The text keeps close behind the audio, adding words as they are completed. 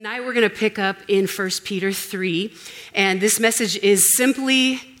Tonight we're going to pick up in 1 Peter 3, and this message is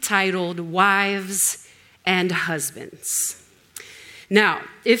simply titled, Wives and Husbands. Now,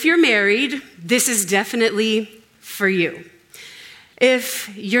 if you're married, this is definitely for you.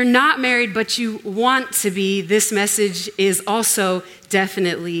 If you're not married but you want to be, this message is also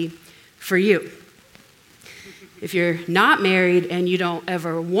definitely for you. If you're not married and you don't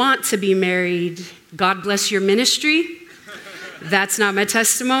ever want to be married, God bless your ministry. That's not my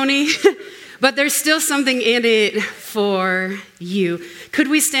testimony, but there's still something in it for you. Could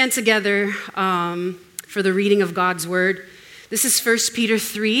we stand together for the reading of God's word? This is 1 Peter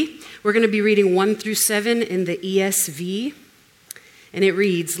 3. We're going to be reading 1 through 7 in the ESV. And it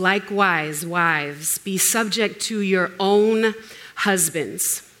reads, "Likewise, wives, be subject to your own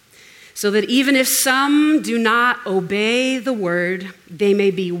husbands, so that even if some do not obey the word, they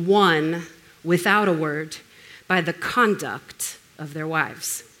may be won without a word by the conduct of their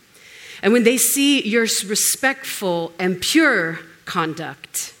wives. And when they see your respectful and pure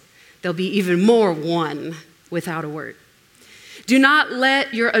conduct, they'll be even more won without a word. Do not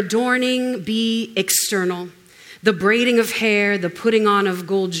let your adorning be external, the braiding of hair, the putting on of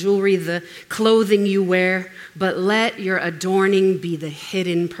gold jewelry, the clothing you wear, but let your adorning be the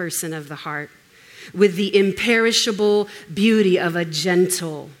hidden person of the heart, with the imperishable beauty of a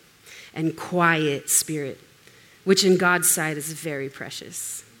gentle and quiet spirit, which in God's sight is very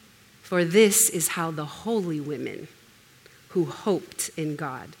precious. For this is how the holy women who hoped in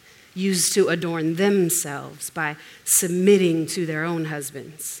God used to adorn themselves by submitting to their own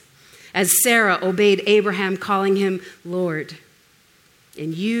husbands. As Sarah obeyed Abraham, calling him Lord.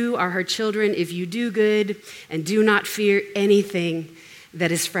 And you are her children if you do good and do not fear anything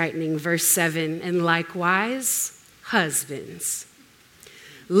that is frightening." Verse 7, "And likewise, husbands,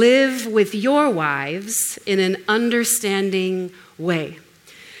 live with your wives in an understanding way,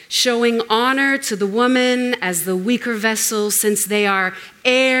 showing honor to the woman as the weaker vessel, since they are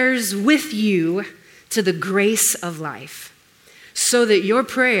heirs with you to the grace of life, so that your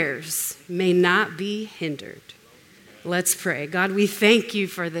prayers may not be hindered." Let's pray. God, we thank you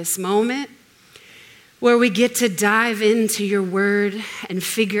for this moment where we get to dive into your word and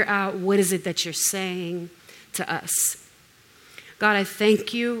figure out what is it that you're saying to us. God, I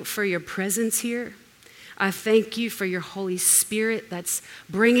thank you for your presence here. I thank you for your Holy Spirit that's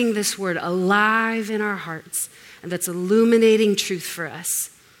bringing this word alive in our hearts and that's illuminating truth for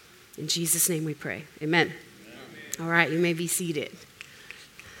us. In Jesus' name we pray. Amen. All right, you may be seated.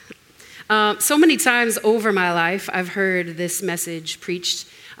 So many times over my life, I've heard this message preached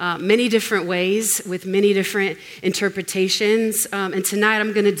many different ways with many different interpretations. And tonight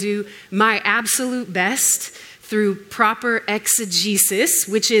I'm going to do my absolute best through proper exegesis,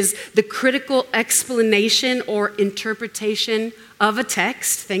 which is the critical explanation or interpretation of a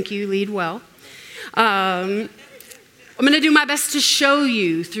text. Thank you, lead well. I'm going to do my best to show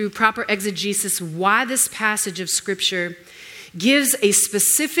you through proper exegesis why this passage of Scripture gives a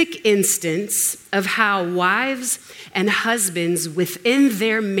specific instance of how wives and husbands within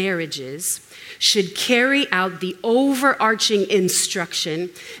their marriages should carry out the overarching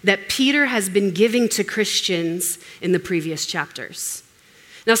instruction that Peter has been giving to Christians in the previous chapters.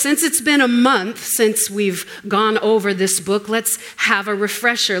 Now, since it's been a month since we've gone over this book, let's have a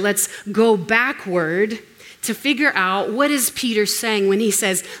refresher. Let's go backward to figure out what is Peter saying when he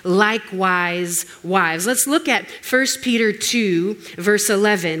says, likewise, wives. Let's look at 1 Peter 2, verse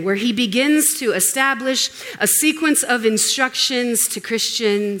 11, where he begins to establish a sequence of instructions to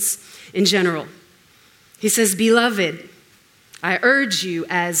Christians in general. He says, "Beloved, I urge you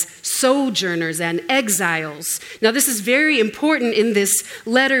as sojourners and exiles." Now, this is very important in this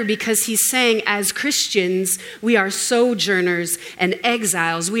letter because he's saying as Christians, we are sojourners and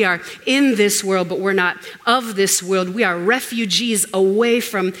exiles. We are in this world, but we're not of this world. We are refugees away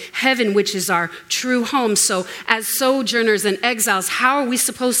from heaven, which is our true home. So as sojourners and exiles, how are we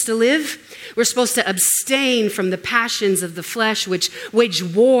supposed to live? We're supposed to abstain from the passions of the flesh, which wage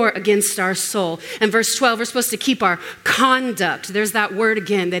war against our soul. And verse 12, we're supposed to keep our conduct. There's that word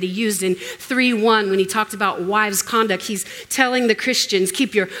again that he used in 3:1 when he talked about wives' conduct. He's telling the Christians,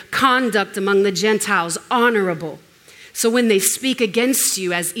 keep your conduct among the Gentiles honorable. So when they speak against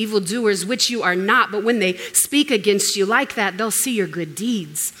you as evildoers, which you are not, but when they speak against you like that, they'll see your good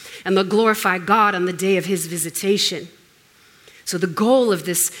deeds and they'll glorify God on the day of his visitation. So the goal of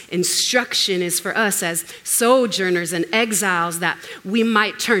this instruction is for us as sojourners and exiles that we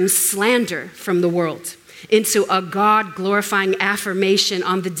might turn slander from the world into a God-glorifying affirmation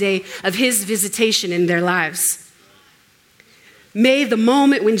on the day of his visitation in their lives. May the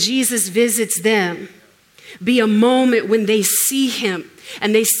moment when Jesus visits them be a moment when they see him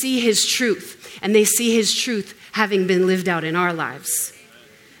and they see his truth and they see his truth having been lived out in our lives.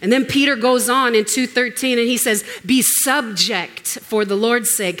 And then Peter goes on in 2:13 and he says, be subject for the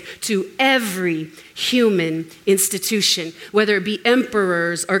Lord's sake to every human institution, whether it be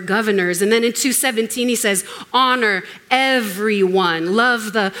emperors or governors. And then in 2:17 he says, honor everyone,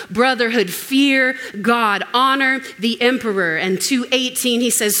 love the brotherhood, fear God, honor the emperor. And 2:18 he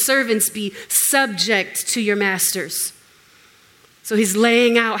says, servants, be subject to your masters. So he's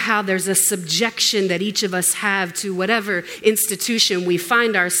laying out how there's a subjection that each of us have to whatever institution we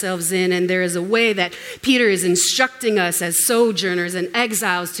find ourselves in. And there is a way that Peter is instructing us as sojourners and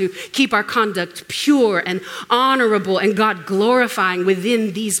exiles to keep our conduct pure and honorable and God glorifying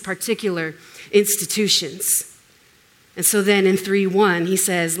within these particular institutions. And so then in 3:1, he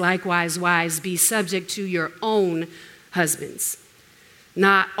says, likewise, wives, be subject to your own husbands.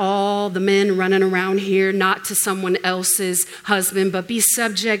 Not all the men running around here, not to someone else's husband, but be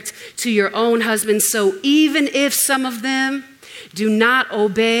subject to your own husband. So even if some of them do not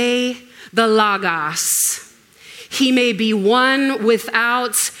obey the logos, he may be won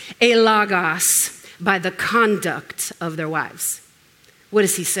without a logos by the conduct of their wives. What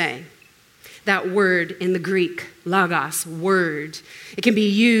is he saying? That word in the Greek, logos, word. It can be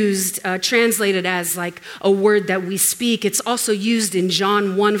used, translated as like a word that we speak. It's also used in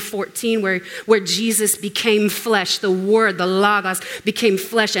John 1:14 where Jesus became flesh. The word, the logos, became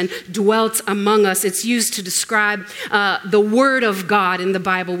flesh and dwelt among us. It's used to describe the word of God in the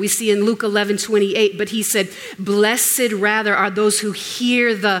Bible. We see in Luke 11:28, but he said, blessed rather are those who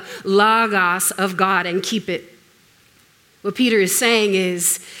hear the logos of God and keep it. What Peter is saying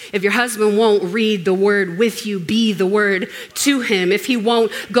is, if your husband won't read the word with you, be the word to him. If he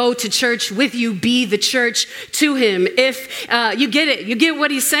won't go to church with you, be the church to him. If you get it, you get what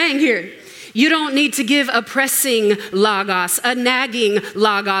he's saying here. You don't need to give a pressing logos, a nagging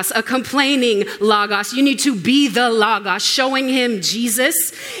logos, a complaining logos. You need to be the logos, showing him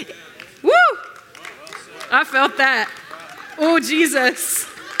Jesus. Woo! I felt that. Oh, Jesus.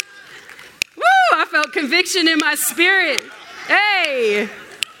 Woo! I felt conviction in my spirit. Hey!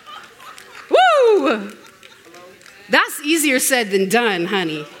 Woo! That's easier said than done,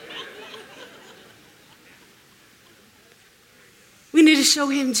 honey. We need to show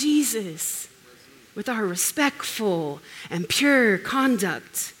him Jesus with our respectful and pure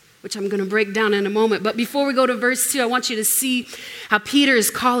conduct, which I'm going to break down in a moment. But before we go to verse 2, I want you to see how Peter is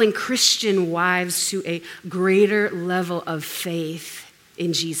calling Christian wives to a greater level of faith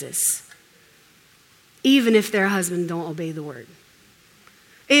in Jesus. Even if their husband don't obey the word.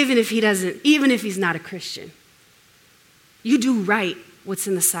 Even if he's not a Christian. You do right what's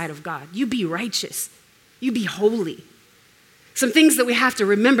in the sight of God. You be righteous. You be holy. Some things that we have to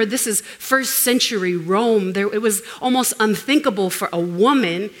remember, this is first century Rome. It was almost unthinkable for a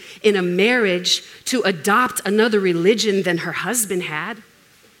woman in a marriage to adopt another religion than her husband had.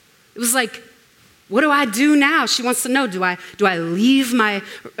 It was like, what do I do now? She wants to know, do I leave my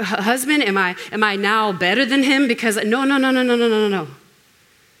husband? Am I now better than him? Because no.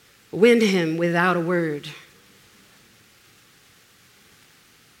 Win him without a word.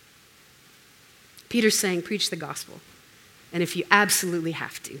 Peter's saying, preach the gospel. And if you absolutely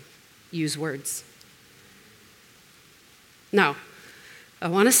have to, use words. Now, I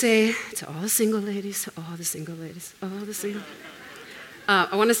want to say to all the single ladies, I want to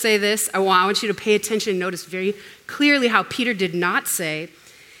say this. I want you to pay attention and notice very clearly how Peter did not say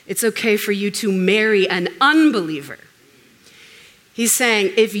it's okay for you to marry an unbeliever. He's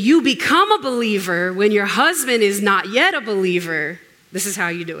saying if you become a believer when your husband is not yet a believer, this is how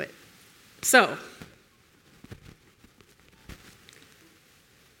you do it. So,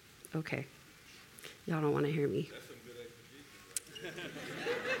 okay. Y'all don't want to hear me.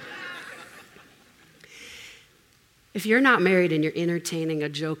 If you're not married and you're entertaining a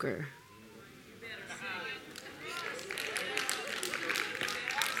joker,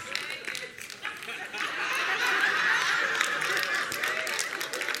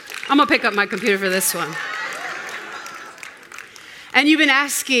 I'm going to pick up my computer for this one. And you've been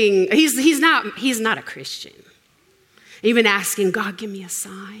asking, he's not a Christian. You've been asking, God, give me a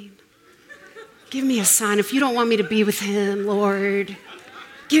sign. Give me a sign. If you don't want me to be with him, Lord,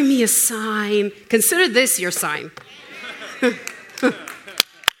 give me a sign. Consider this your sign.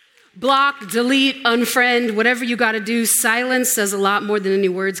 Block, delete, unfriend, whatever you got to do. Silence says a lot more than any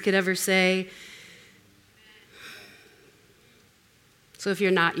words could ever say. So if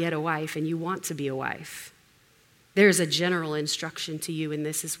you're not yet a wife and you want to be a wife, there's a general instruction to you in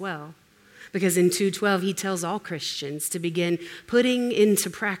this as well. Because in 2:12, he tells all Christians to begin putting into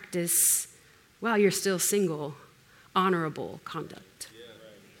practice while you're still single, honorable conduct.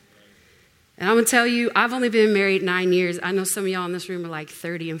 And I'm going to tell you, I've only been married 9 years. I know some of y'all in this room are like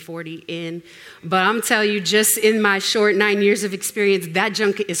 30 and 40 in. But I'm telling you, just in my short 9 years of experience, that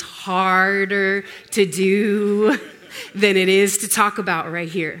junk is harder to do than it is to talk about right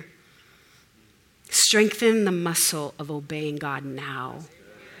here. Strengthen the muscle of obeying God now.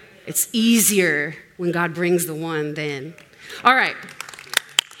 It's easier when God brings the one then. All right,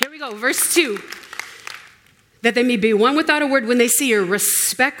 here we go. Verse 2. That they may be one without a word when they see your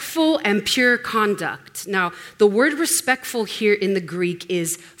respectful and pure conduct. Now, the word respectful here in the Greek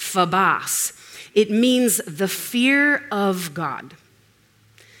is phobos. It means the fear of God.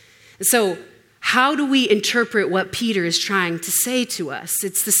 So, how do we interpret what Peter is trying to say to us?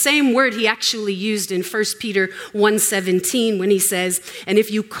 It's the same word he actually used in 1 Peter 1:17 when he says, "And if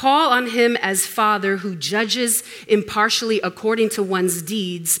you call on him as Father who judges impartially according to one's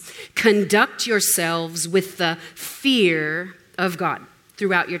deeds, conduct yourselves with the fear of God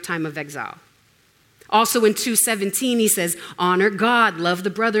throughout your time of exile." Also in 2:17 he says, "Honor God, love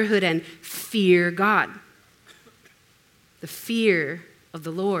the brotherhood, and fear God." The fear of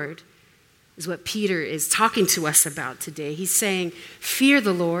the Lord is what Peter is talking to us about today. He's saying, fear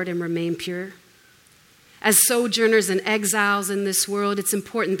the Lord and remain pure. As sojourners and exiles in this world, it's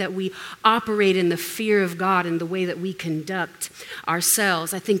important that we operate in the fear of God in the way that we conduct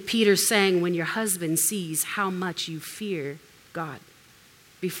ourselves. I think Peter's saying when your husband sees how much you fear God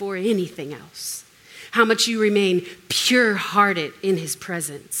before anything else, how much you remain pure-hearted in his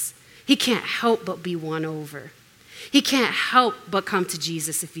presence, he can't help but be won over. He can't help but come to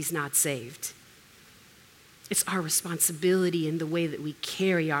Jesus if he's not saved. It's our responsibility in the way that we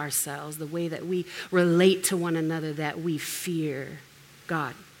carry ourselves, the way that we relate to one another, that we fear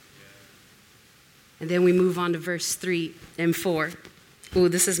God. And then we move on to verse 3 and 4. Oh,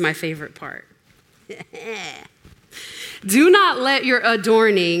 this is my favorite part. Do not let your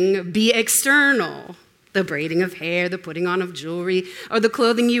adorning be external, the braiding of hair, the putting on of jewelry, or the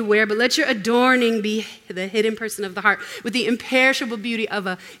clothing you wear, but let your adorning be the hidden person of the heart with the imperishable beauty of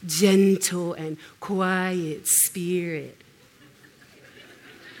a gentle and quiet spirit.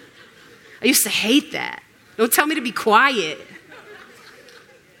 I used to hate that. Don't tell me to be quiet,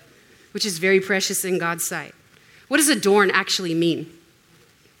 which is very precious in God's sight. What does adorn actually mean?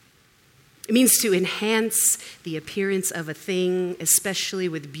 It means to enhance the appearance of a thing, especially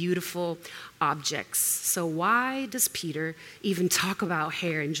with beautiful objects. So why does Peter even talk about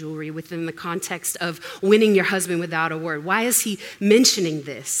hair and jewelry within the context of winning your husband without a word? Why is he mentioning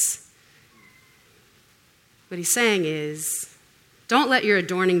this? What he's saying is, don't let your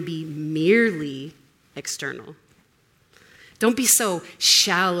adorning be merely external. Don't be so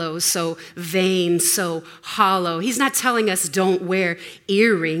shallow, so vain, so hollow. He's not telling us don't wear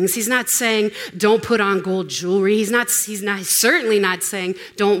earrings. He's not saying don't put on gold jewelry. He's certainly not saying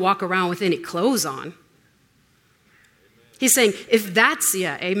don't walk around with any clothes on. He's saying if that's,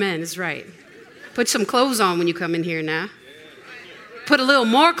 amen, is right. Put some clothes on when you come in here now. Put a little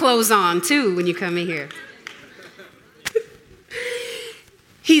more clothes on too when you come in here.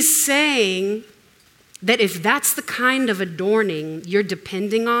 He's saying that if that's the kind of adorning you're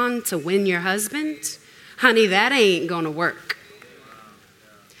depending on to win your husband, honey, that ain't gonna work.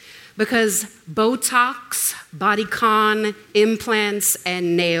 Because Botox, bodycon, implants,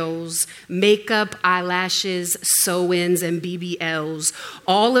 and nails, makeup, eyelashes, sew-ins, and BBLs,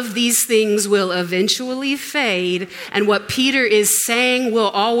 all of these things will eventually fade, and what Peter is saying will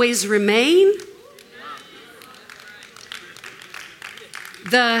always remain.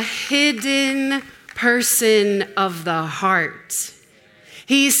 The hidden person of the heart.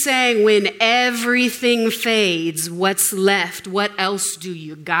 He's saying when everything fades, what's left? What else do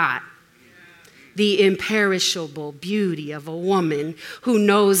you got? The imperishable beauty of a woman who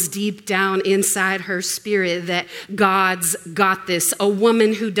knows deep down inside her spirit that God's got this. A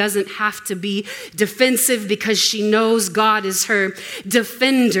woman who doesn't have to be defensive because she knows God is her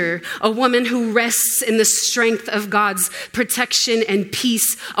defender. A woman who rests in the strength of God's protection and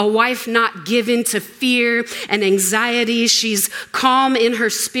peace. A wife not given to fear and anxiety. She's calm in her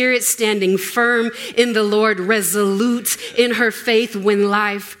spirit, standing firm in the Lord, resolute in her faith when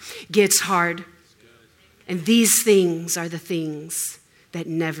life gets hard. And these things are the things that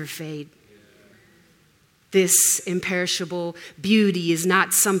never fade. This imperishable beauty is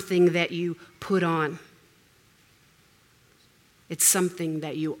not something that you put on. It's something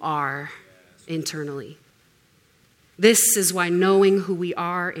that you are internally. This is why knowing who we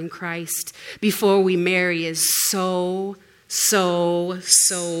are in Christ before we marry is so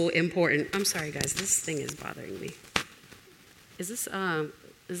important. I'm sorry, guys. This thing is bothering me. Is this,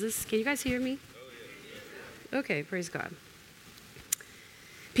 can you guys hear me? Okay, praise God.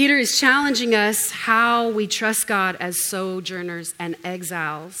 Peter is challenging us how we trust God as sojourners and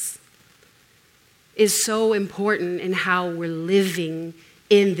exiles is so important in how we're living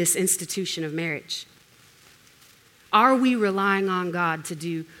in this institution of marriage. Are we relying on God to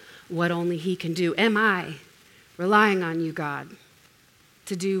do what only He can do? Am I relying on you, God,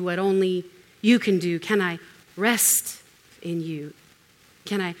 to do what only you can do? Can I rest in you?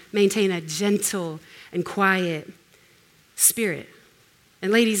 Can I maintain a gentle and quiet spirit?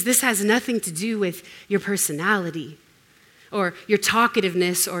 And ladies, this has nothing to do with your personality or your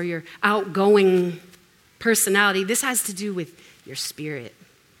talkativeness or your outgoing personality. This has to do with your spirit.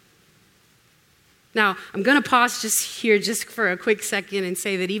 Now, I'm going to pause just for a quick second and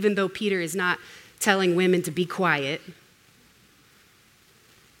say that even though Peter is not telling women to be quiet,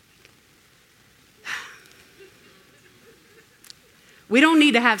 we don't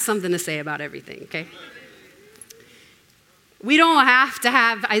need to have something to say about everything, okay? We don't have to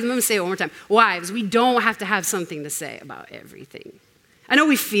have, I'm going to say it one more time, wives, we don't have to have something to say about everything. I know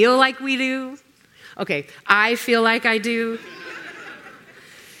we feel like we do. Okay, I feel like I do.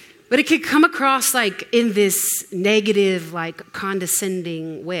 But it could come across like in this negative, like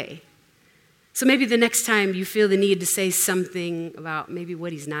condescending way. So maybe the next time you feel the need to say something about maybe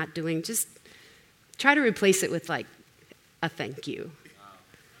what he's not doing, just try to replace it with like a thank you.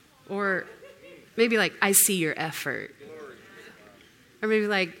 Or maybe like, I see your effort. Or maybe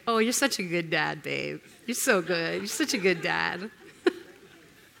like, oh, you're such a good dad, babe. You're so good. You're such a good dad.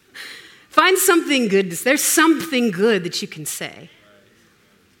 Find something good. There's something good that you can say.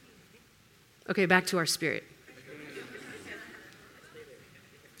 Okay, back to our spirit.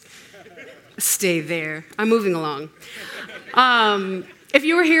 Stay there. I'm moving along. If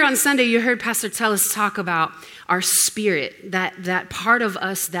you were here on Sunday, you heard Pastor Tellis talk about our spirit, that part of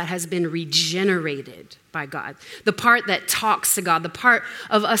us that has been regenerated by God, the part that talks to God, the part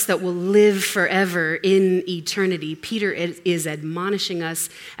of us that will live forever in eternity. Peter is admonishing us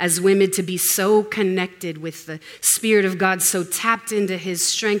as women to be so connected with the Spirit of God, so tapped into His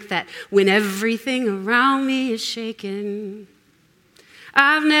strength that when everything around me is shaken,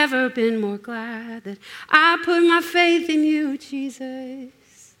 I've never been more glad that I put my faith in you,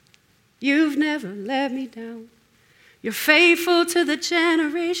 Jesus. You've never let me down. You're faithful to the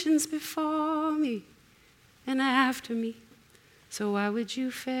generations before me and after me. So why would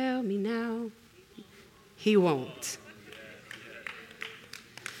you fail me now? He won't.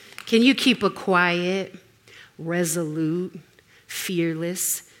 Can you keep a quiet, resolute,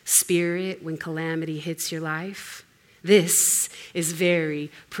 fearless spirit when calamity hits your life? This is very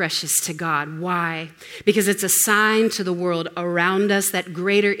precious to God. Why? Because it's a sign to the world around us that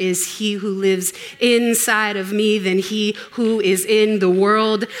greater is He who lives inside of me than he who is in the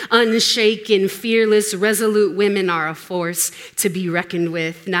world. Unshaken, fearless, resolute women are a force to be reckoned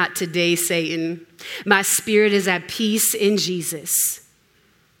with. Not today, Satan. My spirit is at peace in Jesus.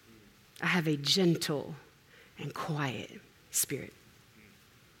 I have a gentle and quiet spirit.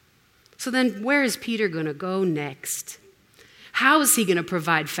 So then where is Peter going to go next? How is he going to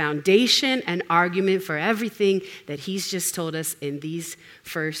provide foundation and argument for everything that he's just told us in these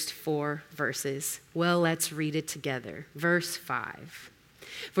first 4 verses? Well, let's read it together. Verse 5.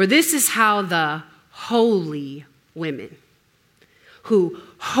 For this is how the holy women who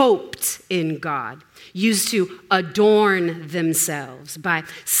hoped in God used to adorn themselves by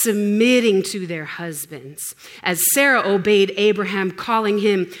submitting to their husbands, as Sarah obeyed Abraham, calling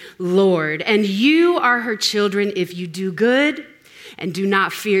him Lord. And you are her children if you do good and do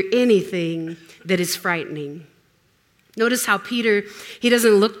not fear anything that is frightening. Notice how Peter, he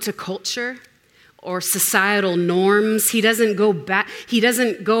doesn't look to culture or societal norms. He doesn't go back. He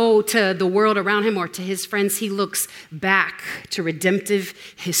doesn't go to the world around him or to his friends. He looks back to redemptive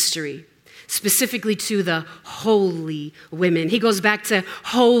history, specifically to the holy women. He goes back to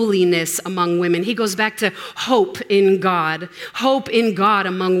holiness among women. He goes back to hope in God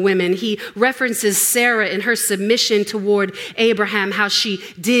among women. He references Sarah in her submission toward Abraham, how she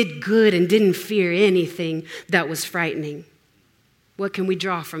did good and didn't fear anything that was frightening. What can we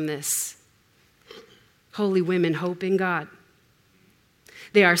draw from this? Holy women hope in God.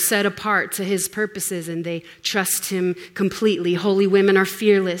 They are set apart to His purposes and they trust Him completely. Holy women are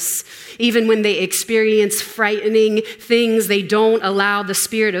fearless. Even when they experience frightening things, they don't allow the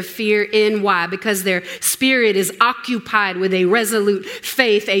spirit of fear in. Why? Because their spirit is occupied with a resolute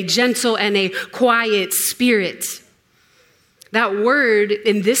faith, a gentle and a quiet spirit. That word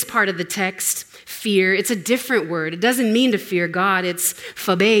in this part of the text, fear, it's a different word. It doesn't mean to fear God, it's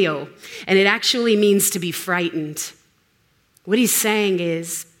phobeo, and it actually means to be frightened. What he's saying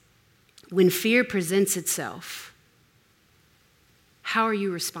is, When fear presents itself, how are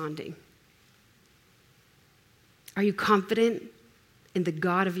you responding? Are you confident in the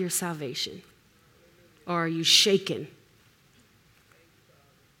God of your salvation? Or are you shaken?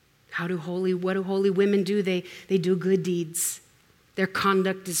 What do holy women do? They do good deeds. Their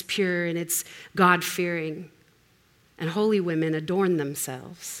conduct is pure and it's God-fearing. And holy women adorn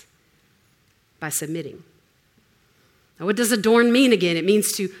themselves by submitting. Now, what does adorn mean again? It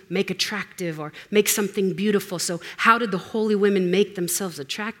means to make attractive or make something beautiful. So how did the holy women make themselves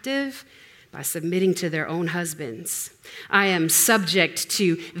attractive? By submitting to their own husbands. I am subject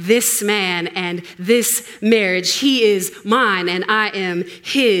to this man and this marriage. He is mine and I am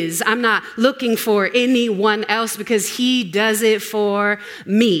his. I'm not looking for anyone else because he does it for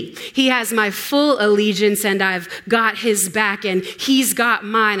me. He has my full allegiance and I've got his back and he's got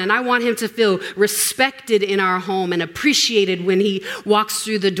mine. And I want him to feel respected in our home and appreciated when he walks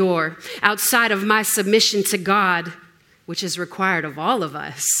through the door. Outside of my submission to God, which is required of all of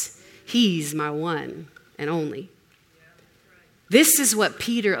us, he's my one and only. This is what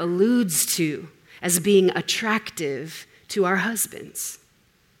Peter alludes to as being attractive to our husbands.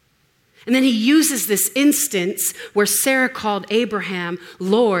 And then he uses this instance where Sarah called Abraham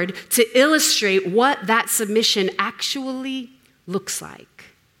Lord to illustrate what that submission actually looks like.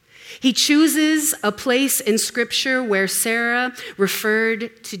 He chooses a place in Scripture where Sarah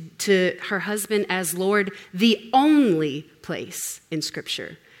referred to her husband as Lord, the only place in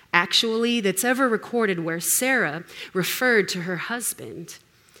Scripture actually that's ever recorded where Sarah referred to her husband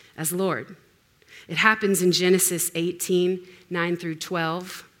as Lord. It happens in Genesis 18, 9 through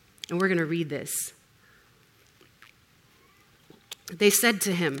 12, and we're going to read this. They said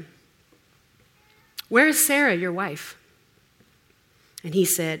to him, "Where is Sarah, your wife?" And he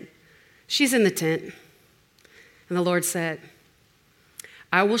said, "She's in the tent." And the Lord said,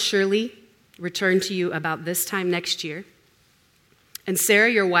 "I will surely return to you about this time next year, and Sarah,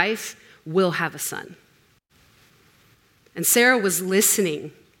 your wife, will have a son." And Sarah was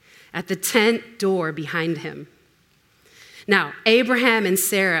listening at the tent door behind him. Now, Abraham and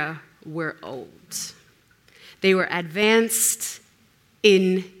Sarah were old. They were advanced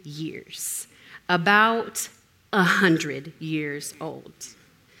in years, about 100 years old.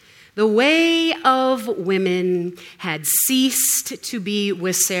 The way of women had ceased to be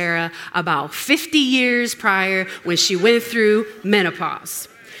with Sarah about 50 years prior when she went through menopause.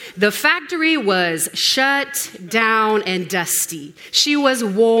 The factory was shut down and dusty. She was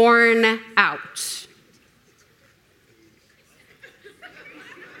worn out.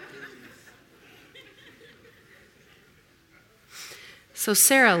 So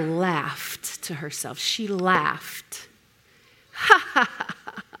Sarah laughed to herself. She laughed. Ha ha ha.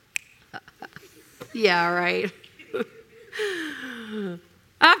 Yeah, right.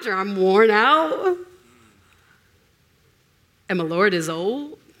 After I'm worn out and my Lord is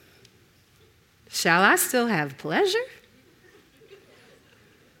old, shall I still have pleasure?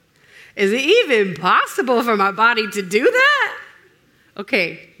 Is it even possible for my body to do that?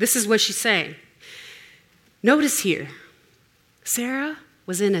 Okay, this is what she's saying. Notice here, Sarah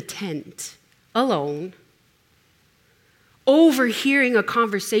was in a tent alone, overhearing a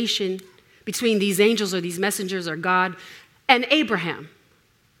conversation between these angels or these messengers or God and Abraham.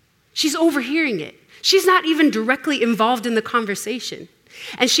 She's overhearing it. She's not even directly involved in the conversation.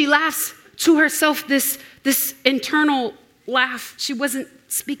 And she laughs to herself this internal laugh. She wasn't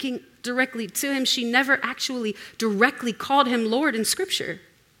speaking directly to him. She never actually directly called him Lord in Scripture.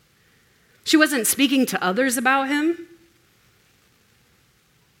 She wasn't speaking to others about him.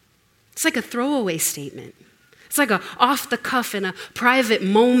 It's like a throwaway statement. It's like a off the cuff in a private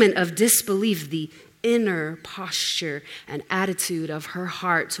moment of disbelief. The inner posture and attitude of her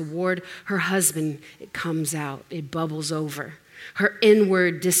heart toward her husband, it comes out, it bubbles over. Her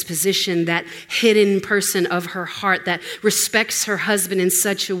inward disposition, that hidden person of her heart that respects her husband in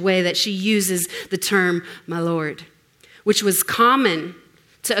such a way that she uses the term, my Lord, which was common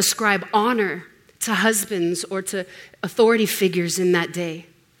to ascribe honor to husbands or to authority figures in that day.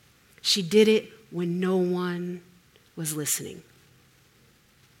 She did it when no one was listening.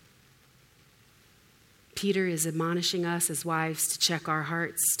 Peter is admonishing us as wives to check our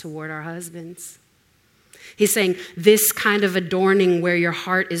hearts toward our husbands. He's saying this kind of adorning where your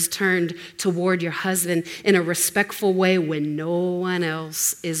heart is turned toward your husband in a respectful way when no one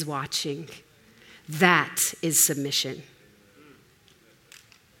else is watching. That is submission.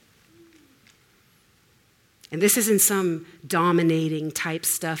 And this isn't some dominating type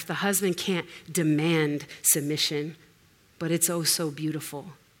stuff. The husband can't demand submission, but it's oh so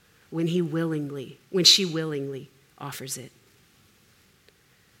beautiful when she willingly offers it.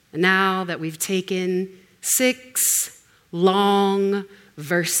 And now that we've taken 6 long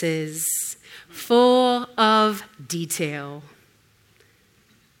verses full of detail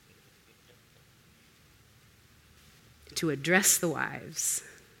to address the wives,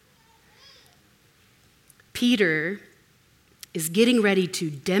 Peter is getting ready to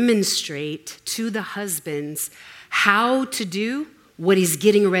demonstrate to the husbands how to do what he's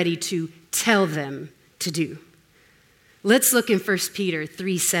getting ready to tell them to do. Let's look in 1 Peter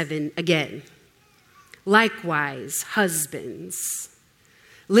 3:7 again. Likewise, husbands,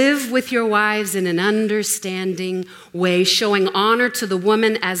 live with your wives in an understanding way, showing honor to the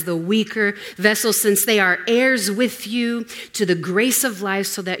woman as the weaker vessel, since they are heirs with you to the grace of life,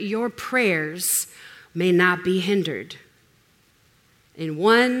 so that your prayers may not be hindered. In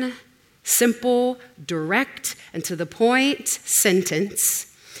one simple, direct, and to the point sentence,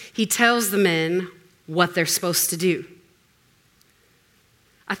 he tells the men what they're supposed to do.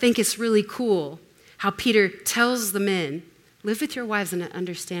 I think it's really cool how Peter tells the men, live with your wives in an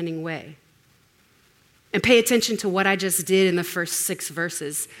understanding way. And pay attention to what I just did in the first 6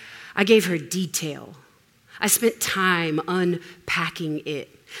 verses. I gave her detail. I spent time unpacking it.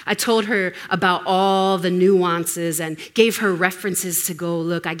 I told her about all the nuances and gave her references to go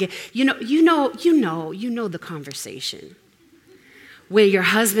look. You know the conversation where your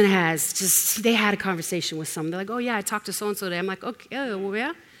husband they had a conversation with someone. They're like, oh yeah, I talked to so-and-so today. I'm like, okay, well,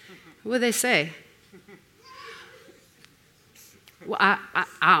 yeah. What did they say? Well,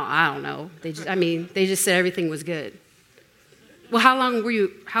 I don't know. They just said everything was good. Well, how long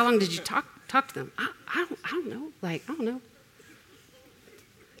did you talk to them? I don't know. I don't know.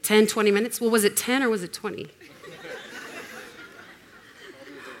 10, 20 minutes? Well, was it 10 or was it 20?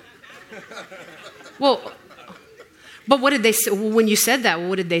 Well, but what did they say? Well, when you said that,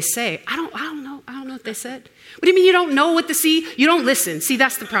 what did they say? I don't know. I don't know what they said. What do you mean you don't know what to see? You don't listen. See,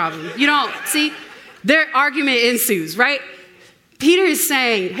 that's the problem. You don't, see? Their argument ensues, right? Peter is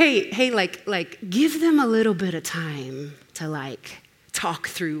saying, hey, give them a little bit of time to talk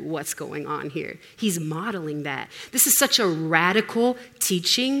through what's going on here. He's modeling that. This is such a radical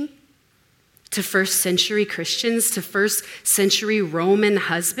teaching to first century Christians, to first century Roman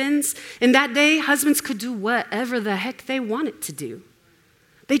husbands. In that day, husbands could do whatever the heck they wanted to do.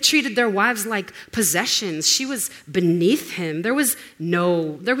 They treated their wives like possessions. She was beneath him. There was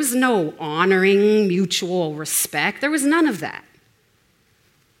no honoring, mutual respect. There was none of that.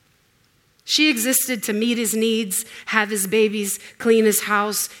 She existed to meet his needs, have his babies, clean his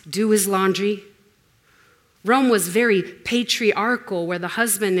house, do his laundry. Rome was very patriarchal, where the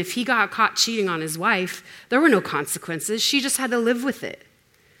husband, if he got caught cheating on his wife, there were no consequences. She just had to live with it.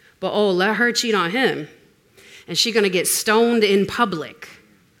 But let her cheat on him, and she's going to get stoned in public.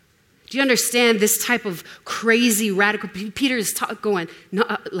 Do you understand this type of crazy, radical? Peter is going, no,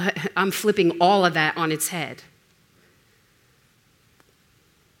 I'm flipping all of that on its head.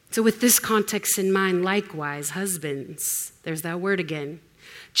 So with this context in mind, likewise, husbands, there's that word again.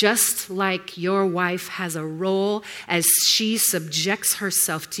 Just like your wife has a role as she subjects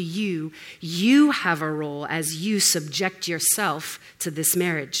herself to you, you have a role as you subject yourself to this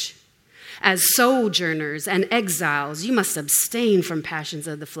marriage. As sojourners and exiles, you must abstain from passions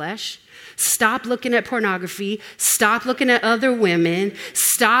of the flesh. Stop looking at pornography. Stop looking at other women.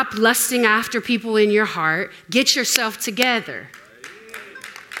 Stop lusting after people in your heart. Get yourself together.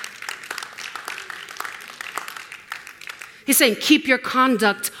 He's saying, keep your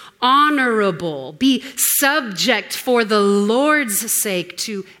conduct honorable. Be subject for the Lord's sake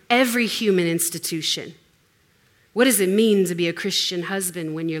to every human institution. What does it mean to be a Christian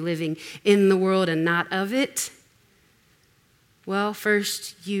husband when you're living in the world and not of it? Well,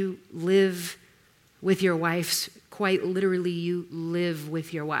 first, you live with your wife. Quite literally, you live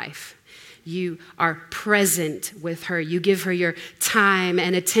with your wife. You are present with her. You give her your time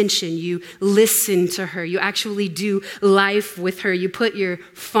and attention. You listen to her. You actually do life with her. You put your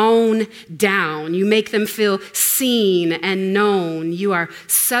phone down. You make them feel seen and known. You are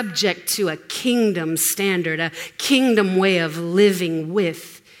subject to a kingdom standard, a kingdom way of living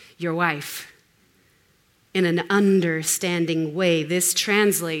with your wife. In an understanding way. This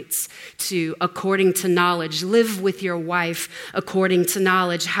translates to according to knowledge. Live with your wife according to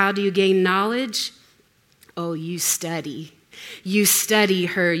knowledge. How do you gain knowledge? Oh, you study. You study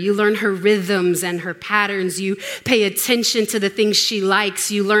her. You learn her rhythms and her patterns. You pay attention to the things she likes.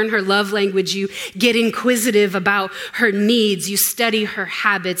 You learn her love language. You get inquisitive about her needs. You study her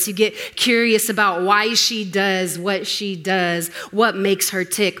habits. You get curious about why she does, what makes her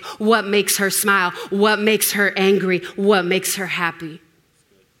tick, what makes her smile, what makes her angry, what makes her happy.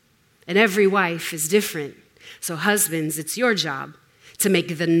 And every wife is different. So husbands, it's your job to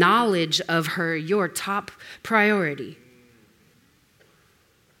make the knowledge of her your top priority.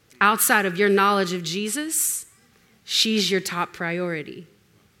 Outside of your knowledge of Jesus, she's your top priority.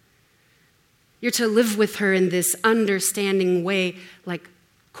 You're to live with her in this understanding way, like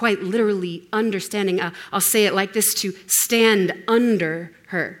quite literally understanding. I'll say it like this: to stand under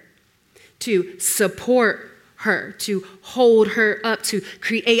her, to support her, to hold her up, to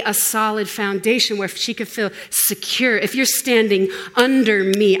create a solid foundation where she could feel secure. If you're standing under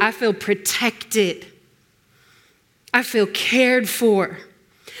me, I feel protected. I feel cared for.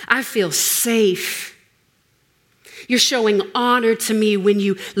 I feel safe. You're showing honor to me when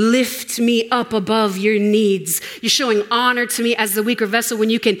you lift me up above your needs. You're showing honor to me as the weaker vessel when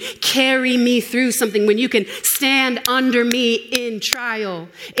you can carry me through something, when you can stand under me in trial,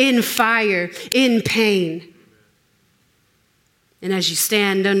 in fire, in pain. And as you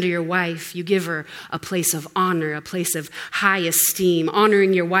stand under your wife, you give her a place of honor, a place of high esteem.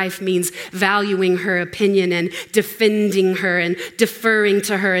 Honoring your wife means valuing her opinion and defending her and deferring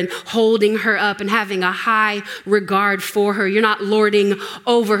to her and holding her up and having a high regard for her. You're not lording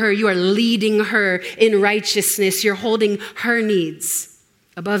over her. You are leading her in righteousness. You're holding her needs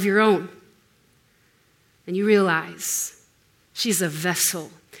above your own. And you realize she's a vessel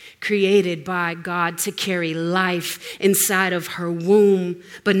created by God to carry life inside of her womb.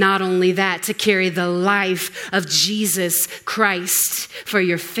 But not only that, to carry the life of Jesus Christ for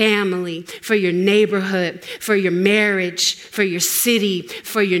your family, for your neighborhood, for your marriage, for your city,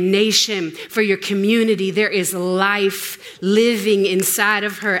 for your nation, for your community. There is life living inside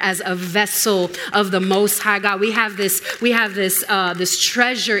of her as a vessel of the Most High God. We have this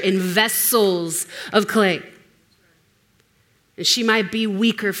treasure in vessels of clay. And she might be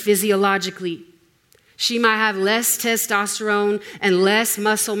weaker physiologically. She might have less testosterone and less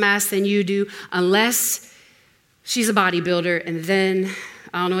muscle mass than you do, unless she's a bodybuilder. And then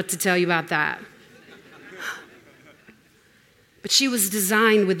I don't know what to tell you about that. But she was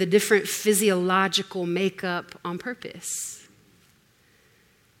designed with a different physiological makeup on purpose.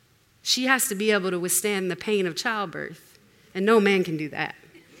 She has to be able to withstand the pain of childbirth. And no man can do that.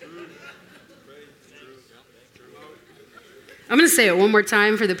 I'm going to say it one more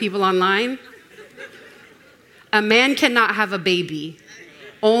time for the people online. A man cannot have a baby,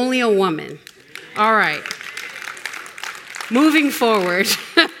 only a woman. All right. Moving forward.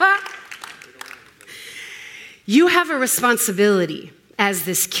 You have a responsibility as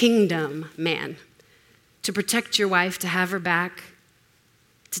this kingdom man to protect your wife, to have her back,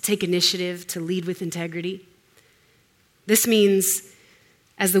 to take initiative, to lead with integrity. This means,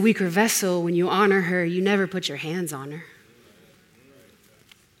 as the weaker vessel, when you honor her, you never put your hands on her.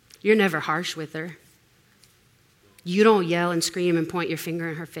 You're never harsh with her. You don't yell and scream and point your finger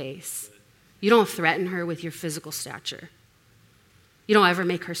in her face. You don't threaten her with your physical stature. You don't ever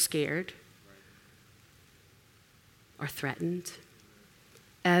make her scared or threatened.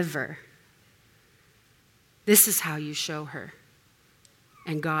 Ever. This is how you show her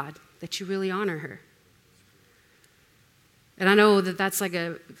and God that you really honor her. And I know that that's like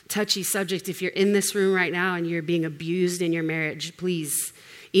a touchy subject. If you're in this room right now and you're being abused in your marriage, please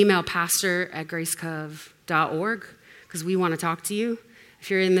email pastor@gracecove.org because we want to talk to you.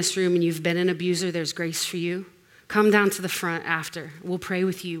 If you're in this room and you've been an abuser, there's grace for you. Come down to the front after. We'll pray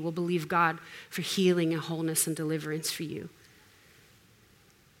with you. We'll believe God for healing and wholeness and deliverance for you.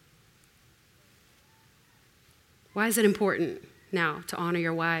 Why is it important now to honor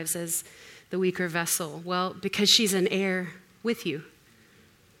your wives as the weaker vessel? Well, because she's an heir with you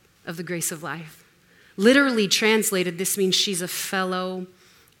of the grace of life. Literally translated, this means she's a fellow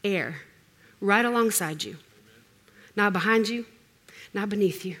heir, right alongside you. Not behind you, not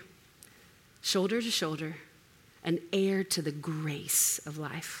beneath you. Shoulder to shoulder, an heir to the grace of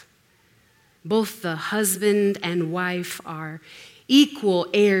life. Both the husband and wife are equal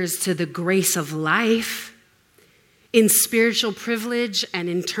heirs to the grace of life in spiritual privilege and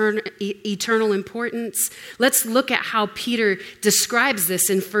eternal importance. Let's look at how Peter describes this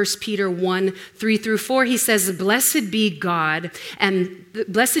in 1 Peter 1:3-4. He says, Blessed be the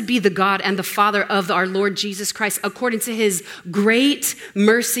God and the Father of our Lord Jesus Christ. According to his great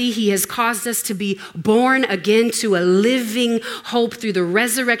mercy, he has caused us to be born again to a living hope through the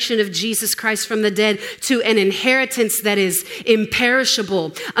resurrection of Jesus Christ from the dead, to an inheritance that is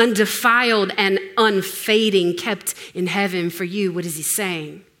imperishable, undefiled, and unfading, kept in heaven for you. What is he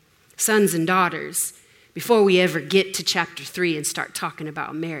saying? Sons and daughters, before we ever get to chapter 3 and start talking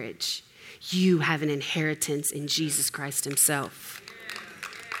about marriage, you have an inheritance in Jesus Christ himself.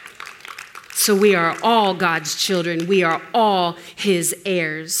 So we are all God's children. We are all his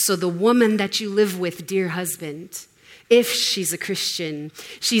heirs. So the woman that you live with, dear husband, if she's a Christian.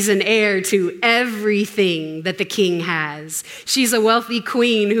 She's an heir to everything that the king has. She's a wealthy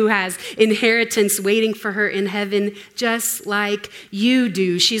queen who has inheritance waiting for her in heaven, just like you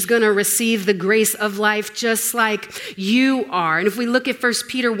do. She's going to receive the grace of life just like you are. And if we look at 1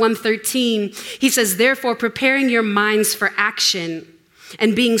 Peter 1:13, he says, therefore, preparing your minds for action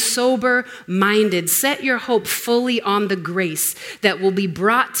and being sober-minded, set your hope fully on the grace that will be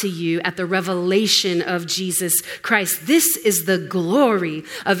brought to you at the revelation of Jesus Christ. This is the glory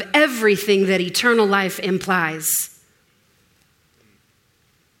of everything that eternal life implies.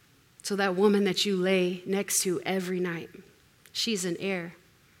 So that woman that you lay next to every night, she's an heir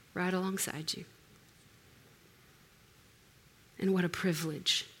right alongside you. And what a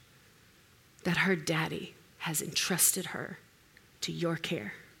privilege that her daddy has entrusted her to your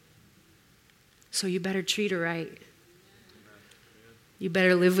care. So you better treat her right. You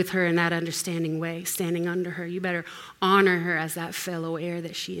better live with her in that understanding way, standing under her. You better honor her as that fellow heir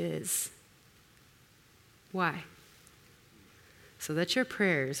that she is. Why? So that your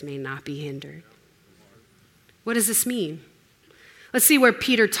prayers may not be hindered. What does this mean? Let's see where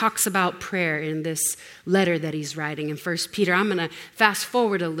Peter talks about prayer in this letter that he's writing in 1 Peter. I'm going to fast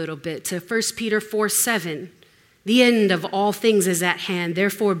forward a little bit to 1 Peter 4:7. The end of all things is at hand.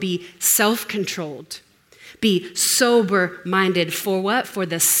 Therefore, be self-controlled. Be sober-minded. For what? For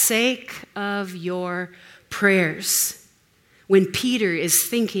the sake of your prayers. When Peter is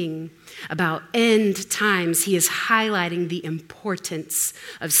thinking about end times, he is highlighting the importance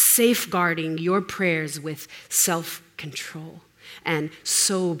of safeguarding your prayers with self-control and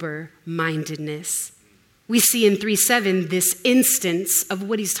sober-mindedness. We see in 3:7 this instance of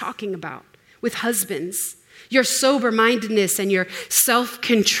what he's talking about with husbands. Your sober-mindedness and your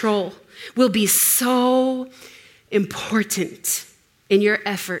self-control will be so important in your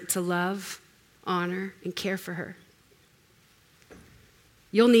effort to love, honor, and care for her.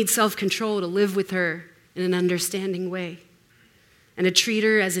 You'll need self-control to live with her in an understanding way and to treat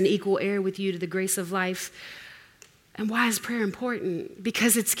her as an equal heir with you to the grace of life. And why is prayer important?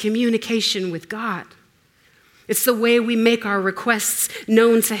 Because it's communication with God. It's the way we make our requests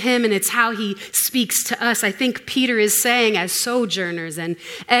known to him, and it's how he speaks to us. I think Peter is saying, as sojourners and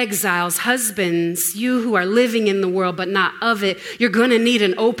exiles, husbands, you who are living in the world but not of it, you're going to need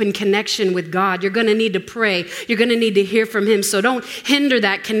an open connection with God. You're going to need to pray. You're going to need to hear from him. So don't hinder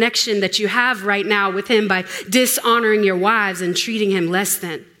that connection that you have right now with him by dishonoring your wives and treating him less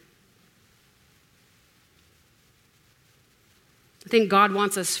than. I think God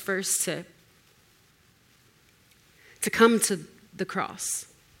wants us first to come to the cross,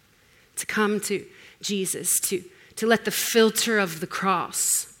 to come to Jesus, to let the filter of the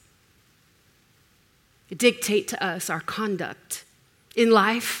cross dictate to us our conduct in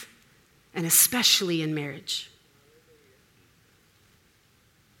life and especially in marriage.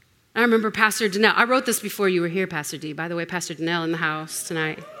 I remember Pastor Danelle. I wrote this before you were here, Pastor D. By the way, Pastor Danelle in the house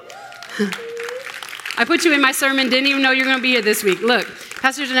tonight. I put you in my sermon, didn't even know you were going to be here this week. Look,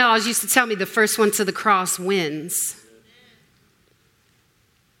 Pastor Danelle always used to tell me the first one to the cross wins.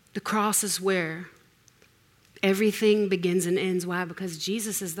 The cross is where everything begins and ends. Why? Because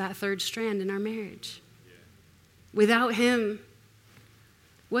Jesus is that third strand in our marriage. Yeah. Without him,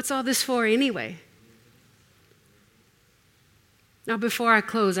 what's all this for anyway? Now, before I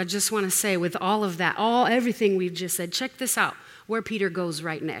close, I just want to say with all of that, everything we've just said, check this out, where Peter goes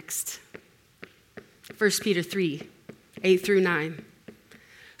right next. 1 Peter 3, 8 through 9.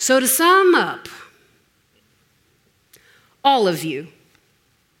 So to sum up, all of you,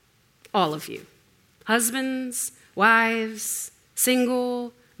 husbands, wives,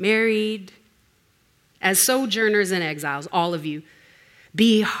 single, married, as sojourners and exiles, all of you,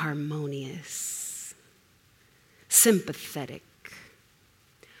 be harmonious, sympathetic,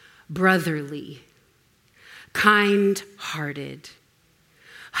 brotherly, kind-hearted,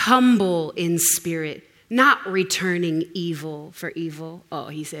 humble in spirit, not returning evil for evil. Oh,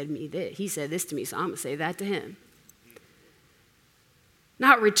 he said this to me, so I'm going to say that to him.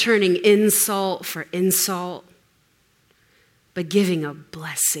 Not returning insult for insult, but giving a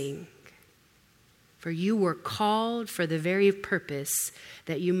blessing. For you were called for the very purpose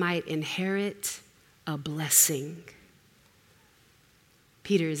that you might inherit a blessing.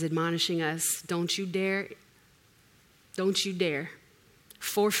 Peter is admonishing us, don't you dare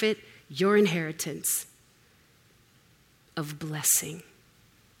forfeit your inheritance of blessing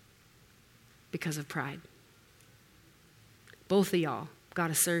because of pride. Both of y'all got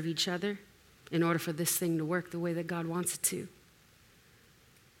to serve each other in order for this thing to work the way that God wants it to.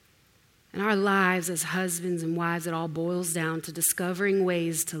 And our lives as husbands and wives, it all boils down to discovering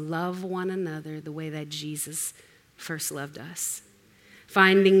ways to love one another the way that Jesus first loved us.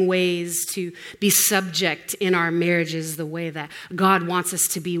 Finding ways to be subject in our marriages the way that God wants us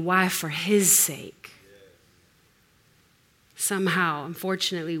to be. Why? For his sake. Somehow,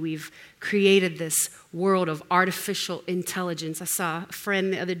 unfortunately, we've created this world of artificial intelligence. I saw a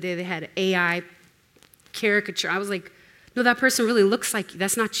friend the other day, they had an AI caricature. I was like, no, that person really looks like you.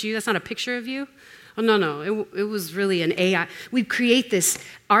 That's not you. That's not a picture of you. Oh, no. It was really an AI. We create this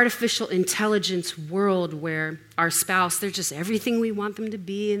artificial intelligence world where our spouse, they're just everything we want them to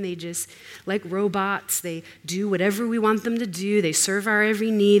be, and they just, like robots, they do whatever we want them to do. They serve our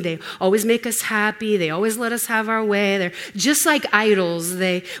every need. They always make us happy. They always let us have our way. They're just like idols.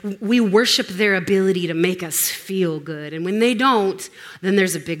 We worship their ability to make us feel good. And when they don't, then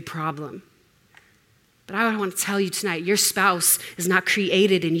there's a big problem. But I want to tell you tonight, your spouse is not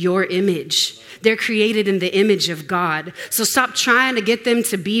created in your image. They're created in the image of God. So stop trying to get them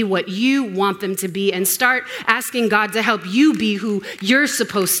to be what you want them to be and start asking God to help you be who you're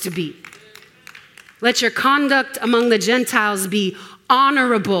supposed to be. Let your conduct among the Gentiles be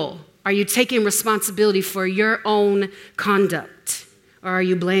honorable. Are you taking responsibility for your own conduct, or are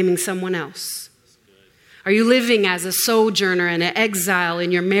you blaming someone else? Are you living as a sojourner and an exile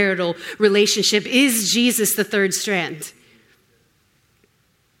in your marital relationship? Is Jesus the third strand?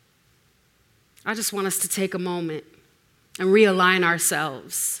 I just want us to take a moment and realign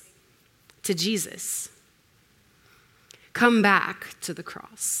ourselves to Jesus. Come back to the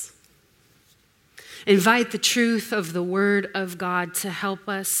cross. Invite the truth of the Word of God to help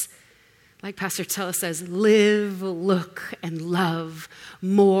us, like Pastor Tella says, live, look, and love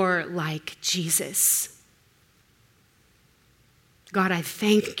more like Jesus. God, I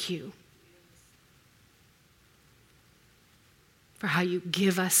thank you for how you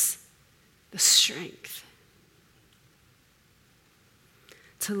give us the strength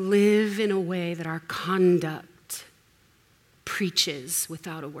to live in a way that our conduct preaches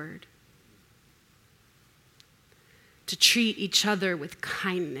without a word, to treat each other with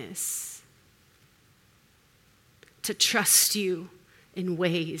kindness, to trust you in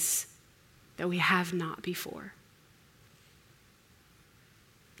ways that we have not before.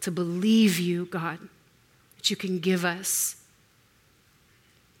 To believe you, God, that you can give us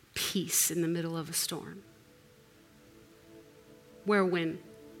peace in the middle of a storm. Where when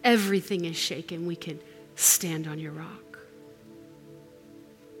everything is shaken, we can stand on your rock.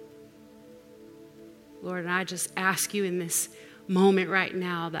 Lord, and I just ask you in this moment right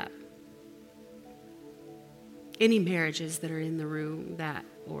now that any marriages that are in the room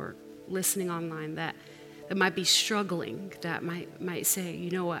or listening online that might be struggling, that might say, you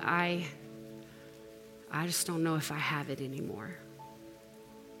know what, I just don't know if I have it anymore.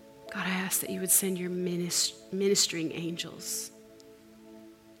 God, I ask that you would send your ministering angels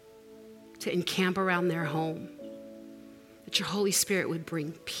to encamp around their home, that your Holy Spirit would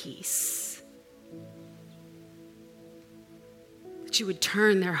bring peace, that you would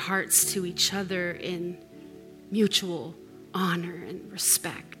turn their hearts to each other in mutual honor and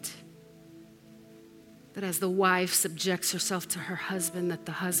respect. That as the wife subjects herself to her husband, that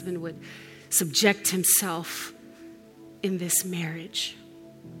the husband would subject himself in this marriage.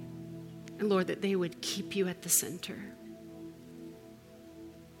 And Lord, that they would keep you at the center.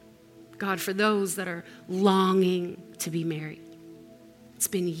 God, for those that are longing to be married, it's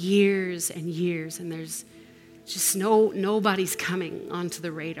been years and years, and there's just nobody's coming onto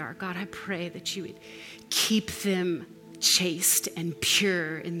the radar. God, I pray that you would keep them chaste and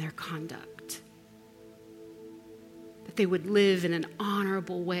pure in their conduct. That they would live in an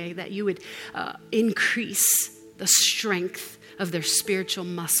honorable way, that you would increase the strength of their spiritual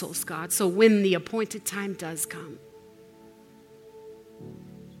muscles, God. So when the appointed time does come,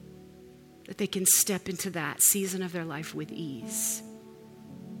 that they can step into that season of their life with ease.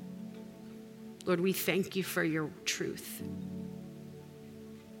 Lord, we thank you for your truth. And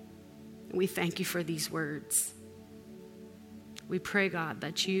we thank you for these words. We pray, God,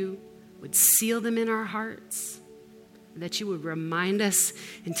 that you would seal them in our hearts, that you would remind us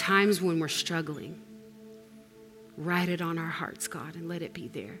in times when we're struggling. Write it on our hearts, God, and let it be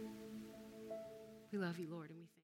there. We love you, Lord.